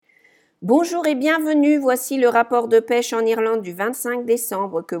Bonjour et bienvenue, voici le rapport de pêche en Irlande du 25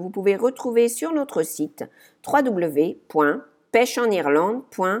 décembre que vous pouvez retrouver sur notre site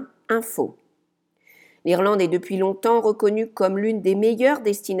www.pêcheenirlande.info. L'Irlande est depuis longtemps reconnue comme l'une des meilleures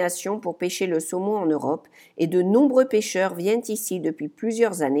destinations pour pêcher le saumon en Europe et de nombreux pêcheurs viennent ici depuis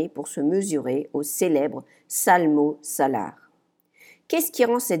plusieurs années pour se mesurer au célèbre Salmo Salar. Qu'est-ce qui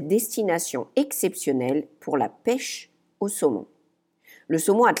rend cette destination exceptionnelle pour la pêche au saumon ? Le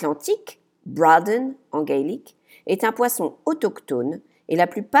saumon atlantique, Bradden en gaélique, est un poisson autochtone et la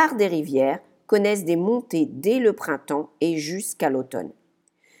plupart des rivières connaissent des montées dès le printemps et jusqu'à l'automne.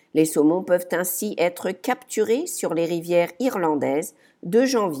 Les saumons peuvent ainsi être capturés sur les rivières irlandaises de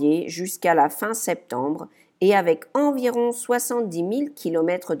janvier jusqu'à la fin septembre et avec environ 70 000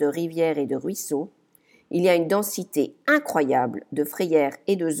 km de rivières et de ruisseaux, il y a une densité incroyable de frayères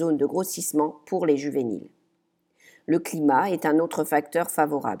et de zones de grossissement pour les juvéniles. Le climat est un autre facteur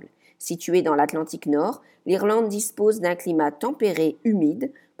favorable. Située dans l'Atlantique Nord, l'Irlande dispose d'un climat tempéré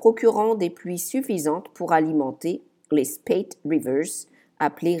humide, procurant des pluies suffisantes pour alimenter les Spate Rivers,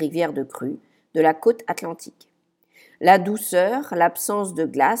 appelées rivières de crue, de la côte atlantique. La douceur, l'absence de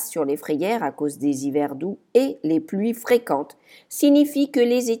glace sur les frayères à cause des hivers doux et les pluies fréquentes signifient que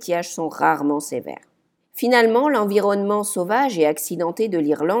les étiages sont rarement sévères. Finalement, l'environnement sauvage et accidenté de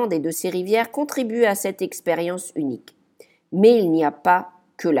l'Irlande et de ses rivières contribue à cette expérience unique. Mais il n'y a pas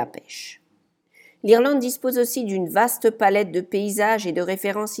que la pêche. L'Irlande dispose aussi d'une vaste palette de paysages et de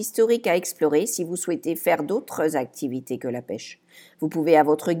références historiques à explorer si vous souhaitez faire d'autres activités que la pêche. Vous pouvez à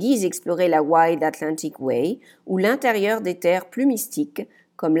votre guise explorer la Wild Atlantic Way ou l'intérieur des terres plus mystiques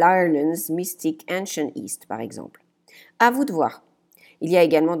comme l'Ireland's Mystic Ancient East par exemple. À vous de voir. Il y a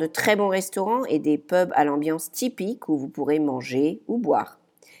également de très bons restaurants et des pubs à l'ambiance typique où vous pourrez manger ou boire.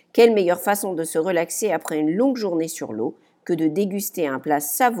 Quelle meilleure façon de se relaxer après une longue journée sur l'eau que de déguster un plat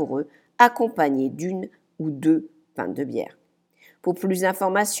savoureux accompagné d'une ou deux pintes de bière. Pour plus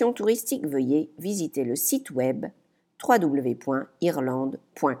d'informations touristiques, veuillez visiter le site web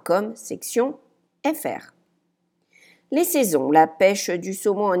www.irlande.com section FR. Les saisons, la pêche du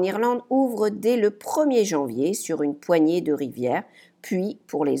saumon en Irlande ouvre dès le 1er janvier sur une poignée de rivières, puis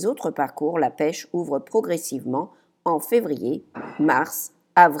pour les autres parcours, la pêche ouvre progressivement en février, mars,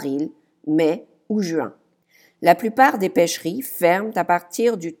 avril, mai ou juin. La plupart des pêcheries ferment à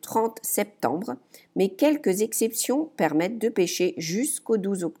partir du 30 septembre, mais quelques exceptions permettent de pêcher jusqu'au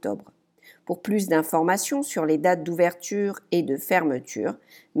 12 octobre. Pour plus d'informations sur les dates d'ouverture et de fermeture,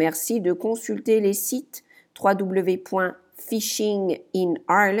 merci de consulter les sites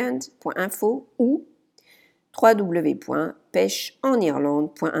www.fishinginIreland.info ou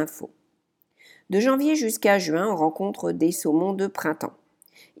www.pêcheenirlande.info. De janvier jusqu'à juin, on rencontre des saumons de printemps.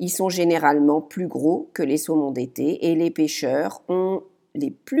 Ils sont généralement plus gros que les saumons d'été et les pêcheurs ont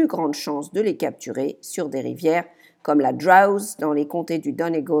les plus grandes chances de les capturer sur des rivières comme la Drowse dans les comtés du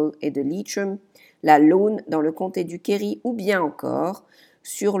Donegal et de Leitrim, la Lone dans le comté du Kerry ou bien encore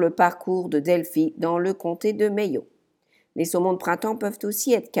sur le parcours de Delphi dans le comté de Mayo. Les saumons de printemps peuvent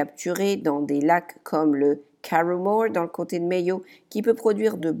aussi être capturés dans des lacs comme le Carrowmore dans le comté de Mayo qui peut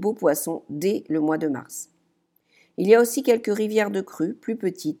produire de beaux poissons dès le mois de mars. Il y a aussi quelques rivières de crue plus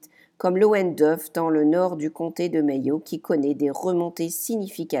petites comme l'Owenduff dans le nord du comté de Mayo qui connaît des remontées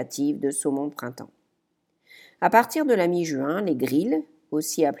significatives de saumons de printemps. À partir de la mi-juin, les grilles,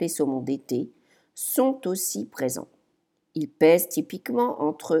 aussi appelés saumons d'été, sont aussi présents. Ils pèsent typiquement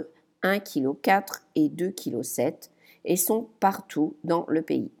entre 1,4 kg et 2,7 kg et sont partout dans le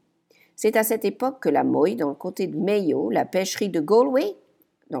pays. C'est à cette époque que la Moy, dans le comté de Mayo, la pêcherie de Galway,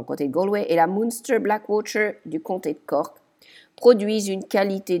 dans le comté de Galway, et la Munster Blackwater du comté de Cork produisent une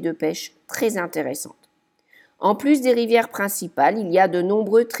qualité de pêche très intéressante. En plus des rivières principales, il y a de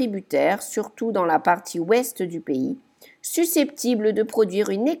nombreux tributaires, surtout dans la partie ouest du pays, susceptibles de produire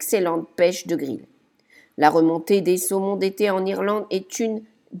une excellente pêche de grille. La remontée des saumons d'été en Irlande est une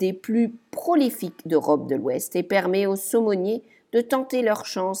des plus prolifiques d'Europe de l'Ouest et permet aux saumoniers de tenter leur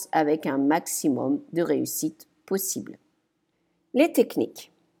chance avec un maximum de réussite possible. Les techniques.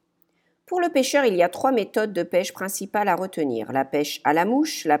 Pour le pêcheur, il y a 3 méthodes de pêche principales à retenir, la pêche à la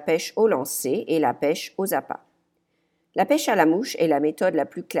mouche, la pêche au lancer et la pêche aux appâts. La pêche à la mouche est la méthode la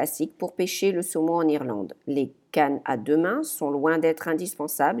plus classique pour pêcher le saumon en Irlande. Les cannes à 2 mains sont loin d'être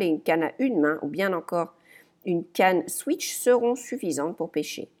indispensables et une canne à 1 main ou bien encore une canne switch seront suffisantes pour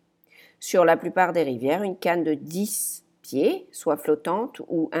pêcher. Sur la plupart des rivières, une canne de 10 pieds, soit flottante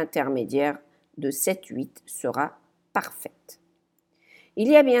ou intermédiaire de 7-8, sera parfaite. Il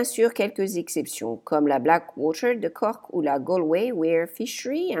y a bien sûr quelques exceptions, comme la Blackwater de Cork ou la Galway Weir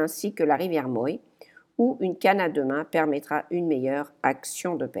Fishery, ainsi que la rivière Moy, où une canne à 2 mains permettra une meilleure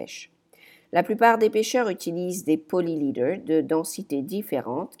action de pêche. La plupart des pêcheurs utilisent des polyleaders de densités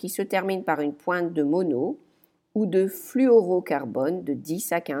différentes qui se terminent par une pointe de mono ou de fluorocarbone de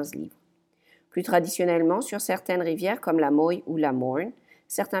 10 à 15 livres. Plus traditionnellement, sur certaines rivières comme la Moy ou la Morne,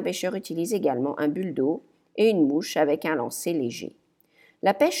 certains pêcheurs utilisent également un bulle d'eau et une mouche avec un lancer léger.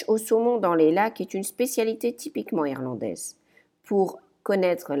 La pêche au saumon dans les lacs est une spécialité typiquement irlandaise. Pour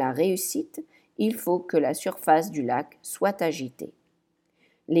connaître la réussite, il faut que la surface du lac soit agitée.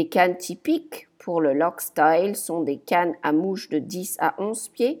 Les cannes typiques pour le loch style sont des cannes à mouche de 10 à 11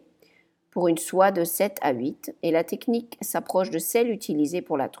 pieds pour une soie de 7 à 8 et la technique s'approche de celle utilisée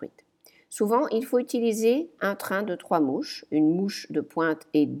pour la truite. Souvent, il faut utiliser un train de 3 mouches, une mouche de pointe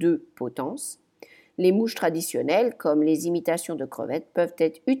et 2 potences. Les mouches traditionnelles, comme les imitations de crevettes, peuvent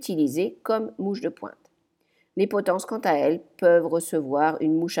être utilisées comme mouches de pointe. Les potences, quant à elles, peuvent recevoir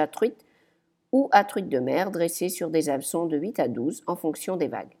une mouche à truite ou à truite de mer dressée sur des hameçons de 8 à 12 en fonction des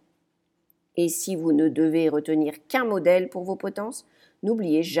vagues. Et si vous ne devez retenir qu'un modèle pour vos potences,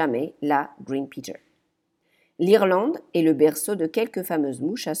 n'oubliez jamais la Green Peter. L'Irlande est le berceau de quelques fameuses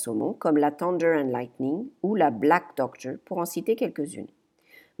mouches à saumon comme la Thunder and Lightning ou la Black Doctor, pour en citer quelques-unes.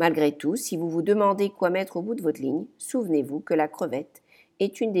 Malgré tout, si vous vous demandez quoi mettre au bout de votre ligne, souvenez-vous que la crevette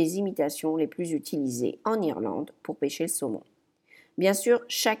est une des imitations les plus utilisées en Irlande pour pêcher le saumon. Bien sûr,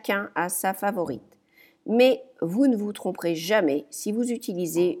 chacun a sa favorite, mais vous ne vous tromperez jamais si vous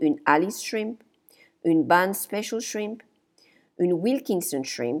utilisez une Alice Shrimp, une Bann Special Shrimp, une Wilkinson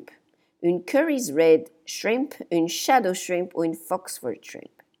Shrimp, une Curry's Red Shrimp, une Shadow Shrimp ou une Foxford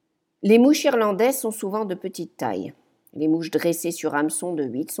Shrimp. Les mouches irlandaises sont souvent de petite taille. Les mouches dressées sur hameçon de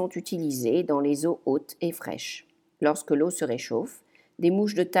 8 sont utilisées dans les eaux hautes et fraîches. Lorsque l'eau se réchauffe, des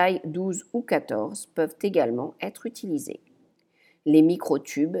mouches de taille 12 ou 14 peuvent également être utilisées. Les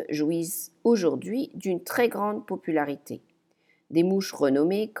microtubes jouissent aujourd'hui d'une très grande popularité. Des mouches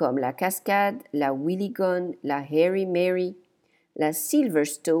renommées comme la Cascade, la Willigon, la Hairy Mary, la Silver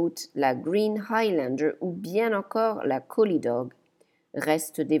Stoat, la Green Highlander ou bien encore la Collie Dog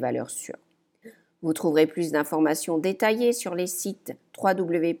restent des valeurs sûres. Vous trouverez plus d'informations détaillées sur les sites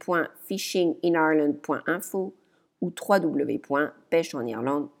www.fishinginIreland.info ou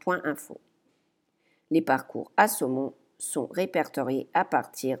www.pêcheenirlande.info. Les parcours à saumon sont répertoriés à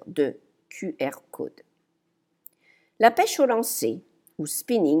partir de QR codes. La pêche au lancer ou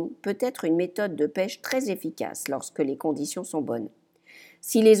spinning peut être une méthode de pêche très efficace lorsque les conditions sont bonnes.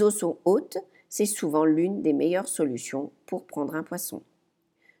 Si les eaux sont hautes, c'est souvent l'une des meilleures solutions pour prendre un poisson.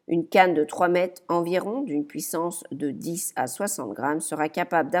 Une canne de 3 mètres environ, d'une puissance de 10 à 60 grammes, sera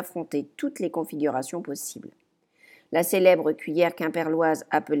capable d'affronter toutes les configurations possibles. La célèbre cuillère quimperloise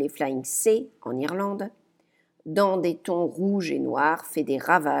appelée Flying C en Irlande, dans des tons rouges et noirs, fait des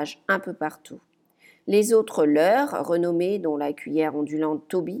ravages un peu partout. Les autres leurres, renommées dont la cuillère ondulante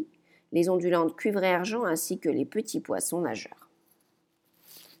Toby, les ondulantes cuivrées argent ainsi que les petits poissons nageurs.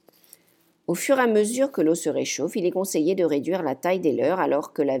 Au fur et à mesure que l'eau se réchauffe, il est conseillé de réduire la taille des leurres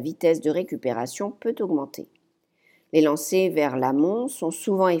alors que la vitesse de récupération peut augmenter. Les lancers vers l'amont sont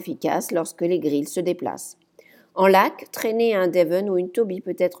souvent efficaces lorsque les grilles se déplacent. En lac, traîner un Devon ou une Toby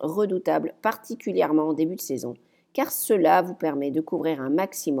peut être redoutable, particulièrement en début de saison, car cela vous permet de couvrir un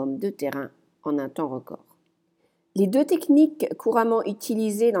maximum de terrain en un temps record. Les deux techniques couramment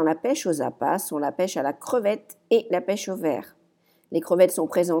utilisées dans la pêche aux appâts sont la pêche à la crevette et la pêche au verre. Les crevettes sont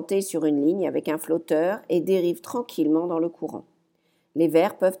présentées sur une ligne avec un flotteur et dérivent tranquillement dans le courant. Les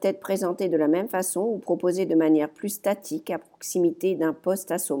vers peuvent être présentés de la même façon ou proposés de manière plus statique à proximité d'un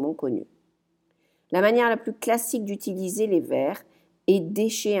poste à saumon connu. La manière la plus classique d'utiliser les vers est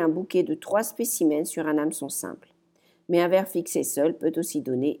d'écher un bouquet de 3 spécimens sur un hameçon simple. Mais un vers fixé seul peut aussi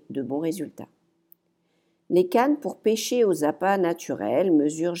donner de bons résultats. Les cannes pour pêcher aux appâts naturels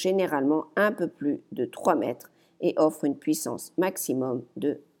mesurent généralement un peu plus de 3 mètres et offrent une puissance maximum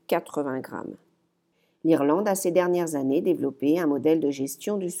de 80 grammes. L'Irlande a ces dernières années développé un modèle de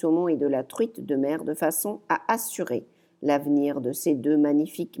gestion du saumon et de la truite de mer de façon à assurer l'avenir de ces deux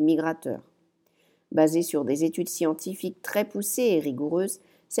magnifiques migrateurs. Basée sur des études scientifiques très poussées et rigoureuses,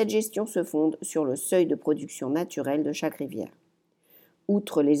 cette gestion se fonde sur le seuil de production naturelle de chaque rivière.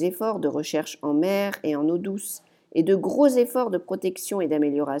 Outre les efforts de recherche en mer et en eau douce et de gros efforts de protection et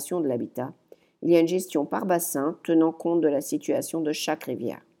d'amélioration de l'habitat, il y a une gestion par bassin tenant compte de la situation de chaque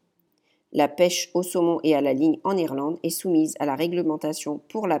rivière. La pêche au saumon et à la ligne en Irlande est soumise à la réglementation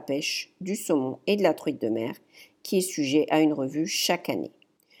pour la pêche du saumon et de la truite de mer qui est sujet à une revue chaque année.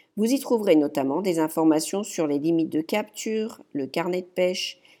 Vous y trouverez notamment des informations sur les limites de capture, le carnet de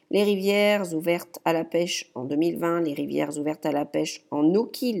pêche, les rivières ouvertes à la pêche en 2020, les rivières ouvertes à la pêche en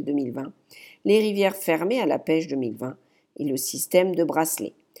no-kill 2020, les rivières fermées à la pêche 2020 et le système de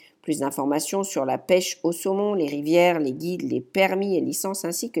bracelet. Plus d'informations sur la pêche au saumon, les rivières, les guides, les permis et licences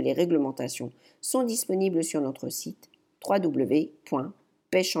ainsi que les réglementations sont disponibles sur notre site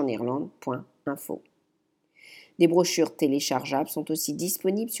www.pêcheenirlande.info. Des brochures téléchargeables sont aussi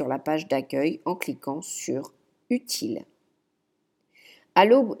disponibles sur la page d'accueil en cliquant sur Utile. À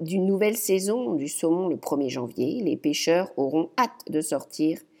l'aube d'une nouvelle saison du saumon le 1er janvier, les pêcheurs auront hâte de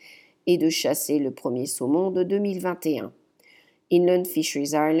sortir et de chasser le premier saumon de 2021. Inland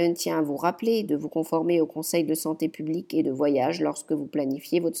Fisheries Ireland tient à vous rappeler de vous conformer aux conseils de santé publique et de voyage lorsque vous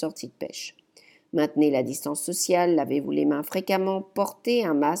planifiez votre sortie de pêche. Maintenez la distance sociale, lavez-vous les mains fréquemment, portez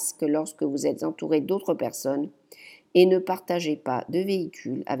un masque lorsque vous êtes entouré d'autres personnes et ne partagez pas de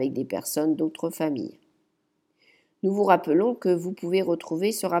véhicule avec des personnes d'autres familles. Nous vous rappelons que vous pouvez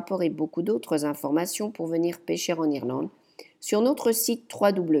retrouver ce rapport et beaucoup d'autres informations pour venir pêcher en Irlande sur notre site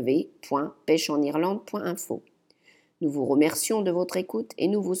www.pêcheenirlande.info. Nous vous remercions de votre écoute et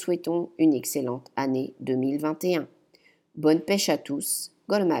nous vous souhaitons une excellente année 2021. Bonne pêche à tous.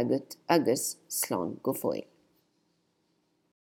 Gormagut, Agus, Slán, Gofoil.